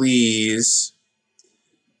Keith Lee's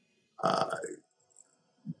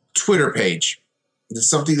Twitter page. It's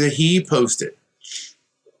something that he posted.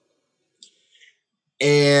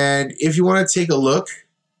 And if you want to take a look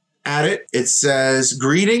at it, it says,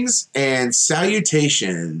 "Greetings and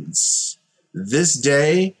salutations. This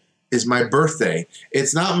day is my birthday.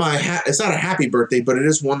 It's not it's not a happy birthday, but it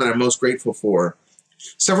is one that I'm most grateful for.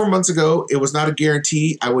 Several months ago, it was not a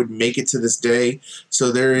guarantee I would make it to this day,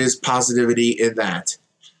 so there is positivity in that.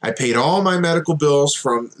 I paid all my medical bills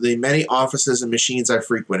from the many offices and machines I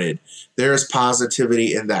frequented. There is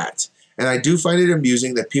positivity in that. And I do find it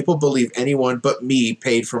amusing that people believe anyone but me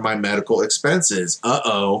paid for my medical expenses."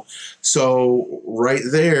 Uh-oh. So right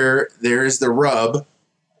there's the rub.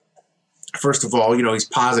 First of all, he's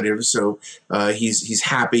positive, so he's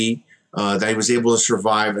happy that he was able to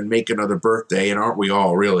survive and make another birthday, and aren't we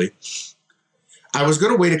all, really? I was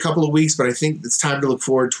going to wait a couple of weeks, but I think it's time to look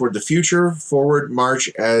forward toward the future. Forward march,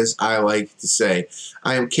 as I like to say.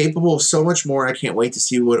 I am capable of so much more. I can't wait to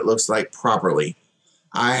see what it looks like properly.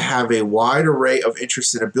 I have a wide array of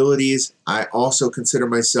interests and abilities. I also consider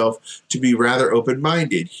myself to be rather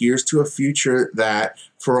open-minded. Here's to a future that,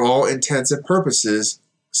 for all intents and purposes,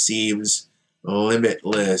 seems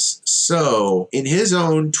limitless. So, in his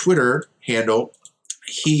own Twitter handle,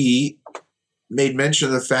 he made mention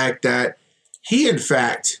of the fact that he, in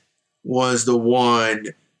fact, was the one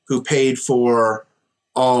who paid for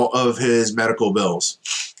all of his medical bills.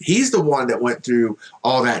 He's the one that went through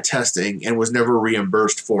all that testing and was never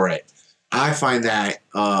reimbursed for it. I find that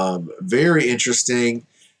very interesting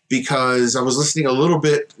because I was listening a little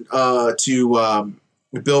bit to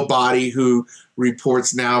Bill Body, who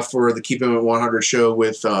reports now for the Keep Him at 100 show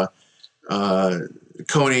with Conan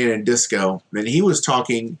and Disco. And he was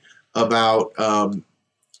talking about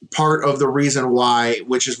part of the reason why,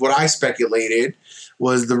 which is what I speculated,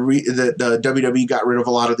 was the WWE got rid of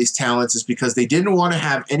a lot of these talents is because they didn't want to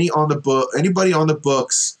have anybody on the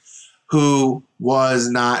books who was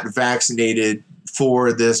not vaccinated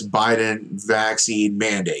for this Biden vaccine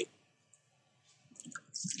mandate.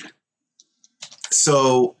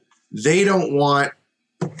 So they don't want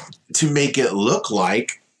to make it look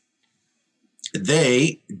like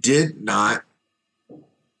they did not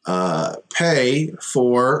pay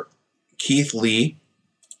for Keith Lee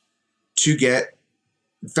to get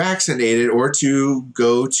vaccinated or to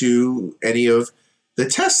go to any of the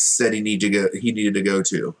tests that he needed to go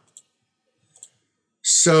to.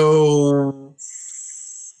 So,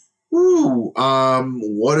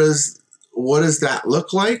 what does that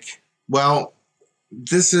look like? Well,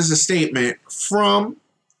 this is a statement from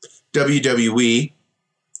WWE,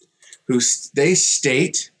 they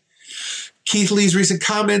state, Keith Lee's recent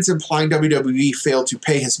comments implying WWE failed to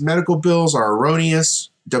pay his medical bills are erroneous.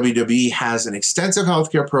 WWE has an extensive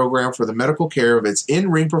healthcare program for the medical care of its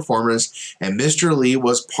in-ring performers, and Mr. Lee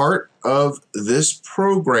was part of this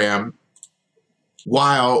program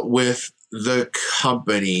while with the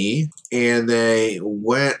company. And they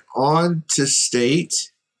went on to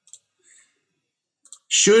state,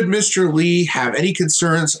 should Mr. Lee have any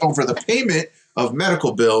concerns over the payment of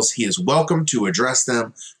medical bills, he is welcome to address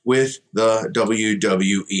them with the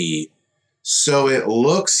WWE. So it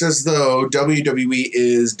looks as though WWE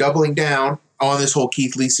is doubling down on this whole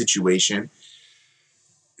Keith Lee situation.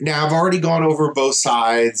 Now, I've already gone over both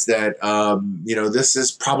sides that, this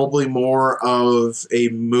is probably more of a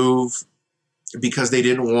move because they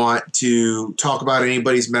didn't want to talk about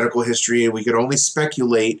anybody's medical history, and we could only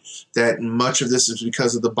speculate that much of this is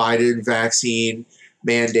because of the Biden vaccine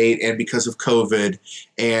mandate and because of COVID.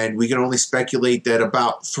 And we can only speculate that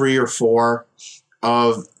about 3 or 4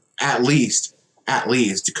 of at least,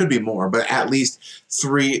 it could be more, but at least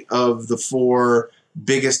 3 of the 4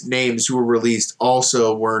 biggest names who were released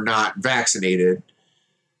also were not vaccinated.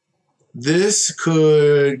 This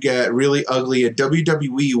could get really ugly, and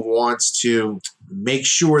WWE wants to make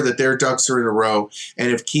sure that their ducks are in a row.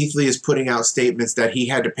 And if Keith Lee is putting out statements that he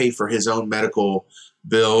had to pay for his own medical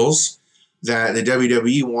bills, that the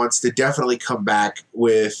WWE wants to definitely come back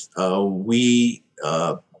with, we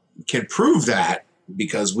can prove that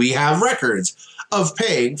because we have records of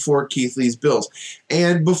paying for Keith Lee's bills.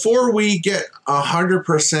 And before we get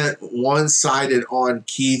 100% one-sided on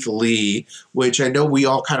Keith Lee, which I know we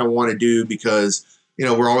all kind of want to do because,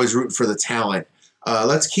 we're always rooting for the talent,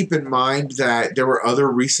 let's keep in mind that there were other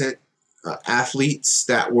recent athletes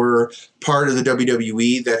that were part of the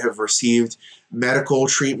WWE that have received medical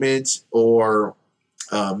treatment or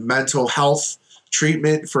mental health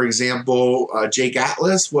treatment. For example, Jake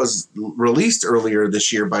Atlas was released earlier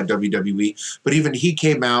this year by WWE, but even he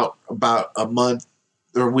came out about a month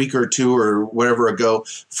or a week or 2 or whatever ago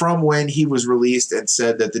from when he was released and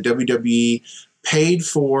said that the WWE paid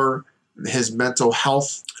for his mental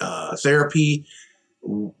health therapy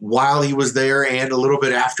while he was there and a little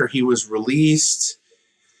bit after he was released.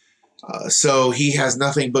 So he has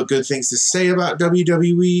nothing but good things to say about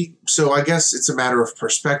WWE. So I guess it's a matter of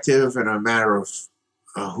perspective and a matter of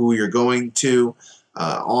who you're going to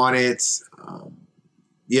on it. I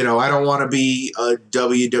don't want to be a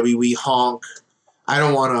WWE honk. I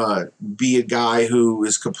don't want to be a guy who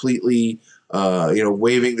is completely,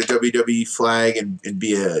 waving the WWE flag and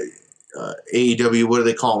be a AEW, what do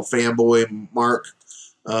they call him, fanboy, Mark,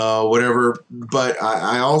 whatever. But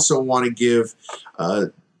I also want to give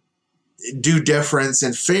due deference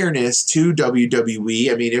and fairness to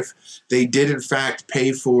WWE. I mean, if they did in fact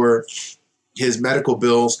pay for his medical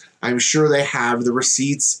bills, I'm sure they have the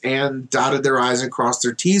receipts and dotted their I's and crossed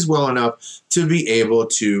their T's well enough to be able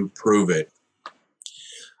to prove it.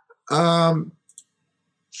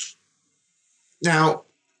 Now,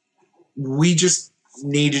 we just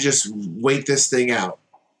need to just wait this thing out.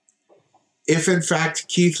 If, in fact,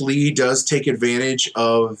 Keith Lee does take advantage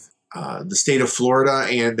of the state of Florida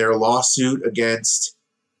and their lawsuit against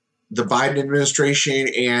the Biden administration,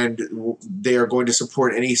 and they are going to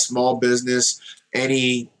support any small business,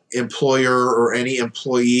 any employer, or any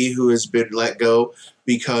employee who has been let go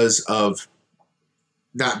because of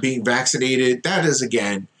not being vaccinated, that is,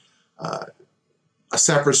 again, a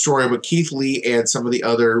separate story. But Keith Lee and some of the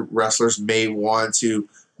other wrestlers may want to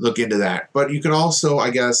look into that. But you can also,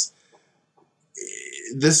 I guess,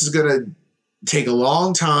 this is going to take a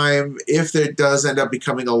long time if there does end up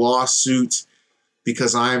becoming a lawsuit,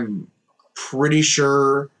 because I'm pretty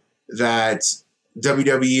sure that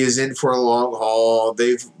WWE is in for a long haul.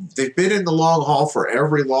 They've been in the long haul for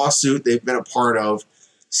every lawsuit they've been a part of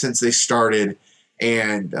since they started.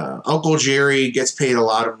 And Uncle Jerry gets paid a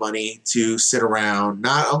lot of money to sit around.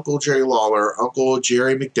 Not Uncle Jerry Lawler. Uncle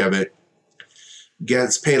Jerry McDevitt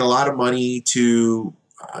gets paid a lot of money to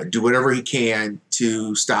do whatever he can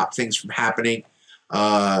to stop things from happening,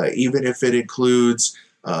 even if it includes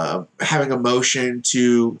having a motion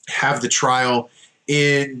to have the trial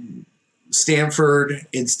in Stamford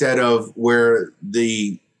instead of where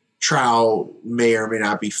the trial may or may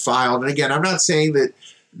not be filed. And again, I'm not saying that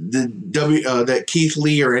that Keith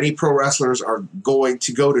Lee or any pro wrestlers are going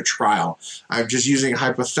to go to trial. I'm just using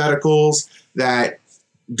hypotheticals that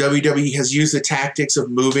WWE has used the tactics of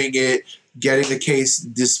moving it, getting the case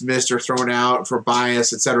dismissed or thrown out for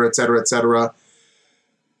bias, et cetera, et cetera, et cetera.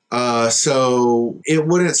 So it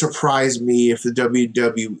wouldn't surprise me if the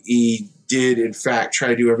WWE did, in fact, try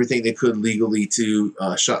to do everything they could legally to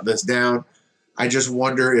shut this down. I just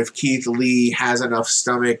wonder if Keith Lee has enough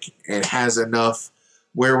stomach and has enough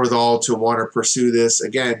wherewithal to want to pursue this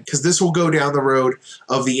again, because this will go down the road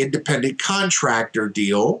of the independent contractor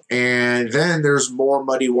deal, and then there's more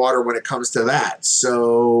muddy water when it comes to that.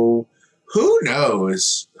 So who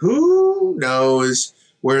knows? Who knows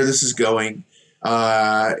where this is going?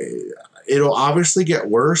 It'll obviously get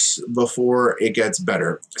worse before it gets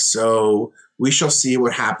better. So we shall see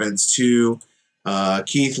what happens to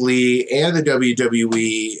Keith Lee and the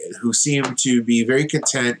WWE, who seem to be very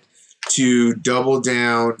content to double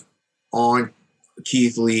down on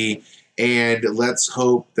Keith Lee. And let's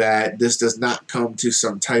hope that this does not come to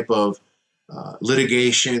some type of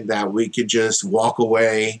litigation, that we could just walk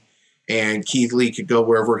away and Keith Lee could go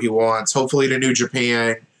wherever he wants, hopefully to New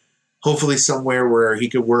Japan, hopefully somewhere where he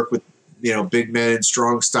could work with, big men,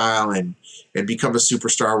 strong style, and become a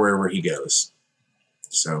superstar wherever he goes.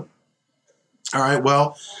 So, all right,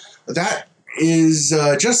 well, that is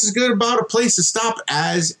just as good about a place to stop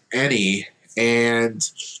as any. And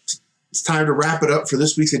it's time to wrap it up for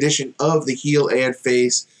this week's edition of the Heel and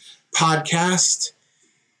Face podcast.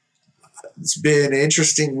 It's been an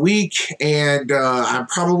interesting week, and I'm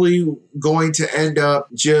probably going to end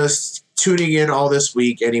up just tuning in all this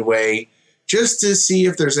week anyway, just to see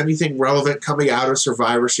if there's anything relevant coming out of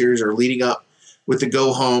Survivor Series or leading up with the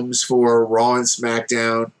go-homes for Raw and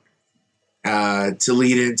SmackDown to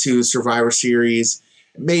lead into Survivor Series.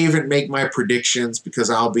 I may even make my predictions, because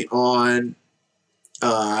I'll be on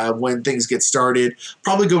when things get started.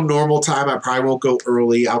 Probably go normal time. I probably won't go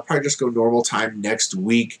early. I'll probably just go normal time next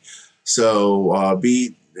week. So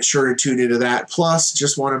be sure to tune into that. Plus,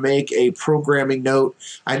 just want to make a programming note.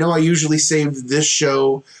 I know I usually save this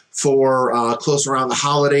show for close around the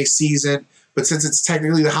holiday season, but since it's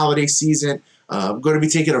technically the holiday season, I'm going to be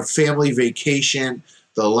taking a family vacation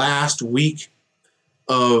the last week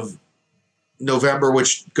of November,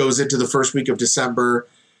 which goes into the first week of December.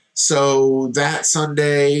 So that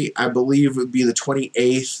Sunday, I believe, would be the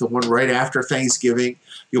 28th, the one right after Thanksgiving.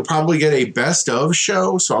 You'll probably get a best of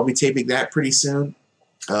show, so I'll be taping that pretty soon.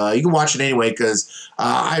 You can watch it anyway, because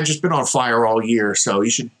I've just been on fire all year, so you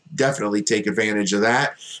should definitely take advantage of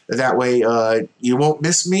that. That way you won't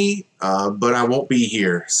miss me, but I won't be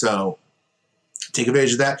here. So take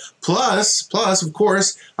advantage of that. Plus, of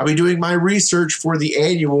course, I'll be doing my research for the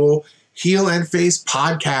annual Heel and Face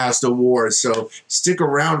Podcast Awards. So stick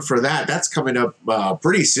around for that. That's coming up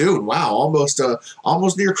pretty soon. Wow,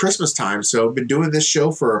 almost near Christmas time. So I've been doing this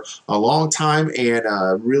show for a long time, and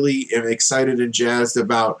really am excited and jazzed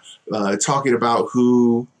about talking about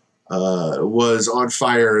who was on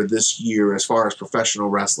fire this year as far as professional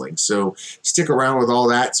wrestling. So stick around with all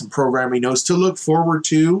that. Some programming notes to look forward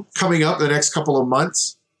to coming up the next couple of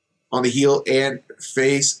months on the Heel and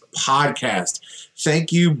Face podcast.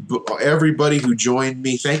 Thank you, everybody who joined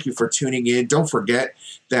me. Thank you for tuning in. Don't forget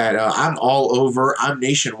that I'm all over. I'm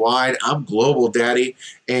nationwide. I'm global, daddy.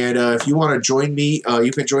 And if you want to join me,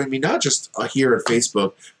 you can join me not just here at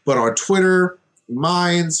Facebook, but on Twitter,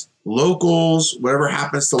 Minds, Locals, whatever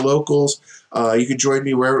happens to Locals. You can join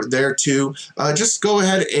me wherever there too. Just go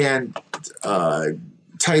ahead and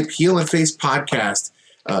type Heel and Face Podcast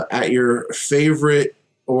at your favorite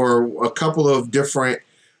or a couple of different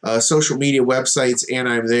social media websites, and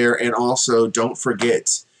I'm there. And also, don't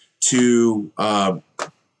forget to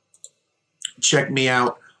check me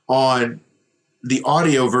out on the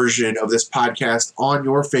audio version of this podcast on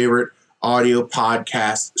your favorite audio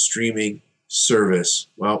podcast streaming service.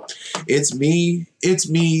 Well, it's me,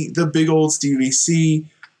 the big old Stevie C,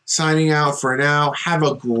 signing out for now. Have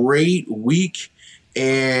a great week,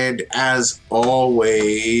 and as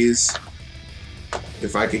always,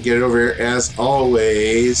 if I could get it over here, as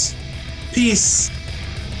always, peace.